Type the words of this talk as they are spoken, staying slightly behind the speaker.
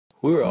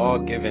We were all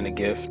given a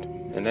gift,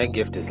 and that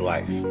gift is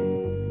life.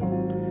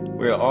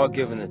 We are all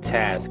given the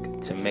task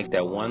to make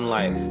that one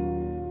life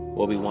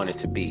what we want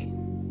it to be.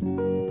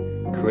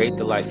 Create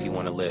the life you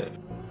want to live.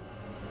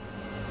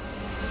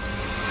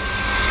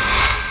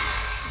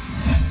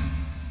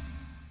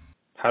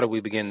 How do we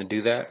begin to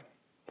do that?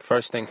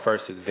 First thing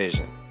first is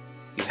vision.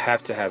 You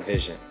have to have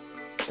vision.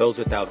 Those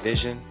without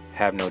vision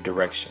have no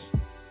direction.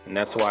 And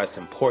that's why it's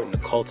important to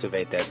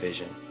cultivate that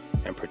vision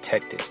and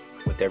protect it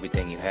with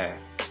everything you have.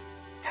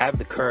 Have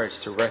the courage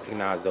to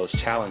recognize those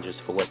challenges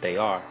for what they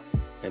are,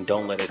 and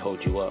don't let it hold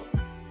you up.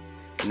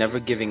 Never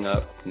giving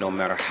up, no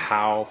matter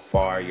how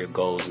far your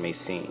goals may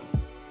seem.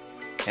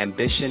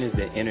 Ambition is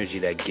the energy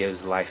that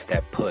gives life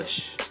that push.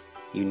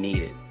 You need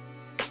it.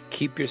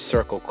 Keep your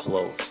circle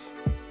close.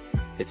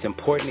 It's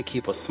important to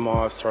keep a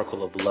small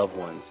circle of loved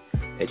ones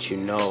that you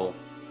know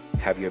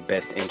have your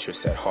best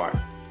interests at heart.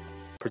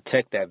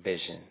 Protect that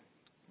vision.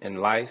 In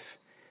life,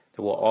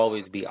 there will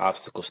always be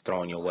obstacles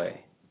thrown your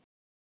way.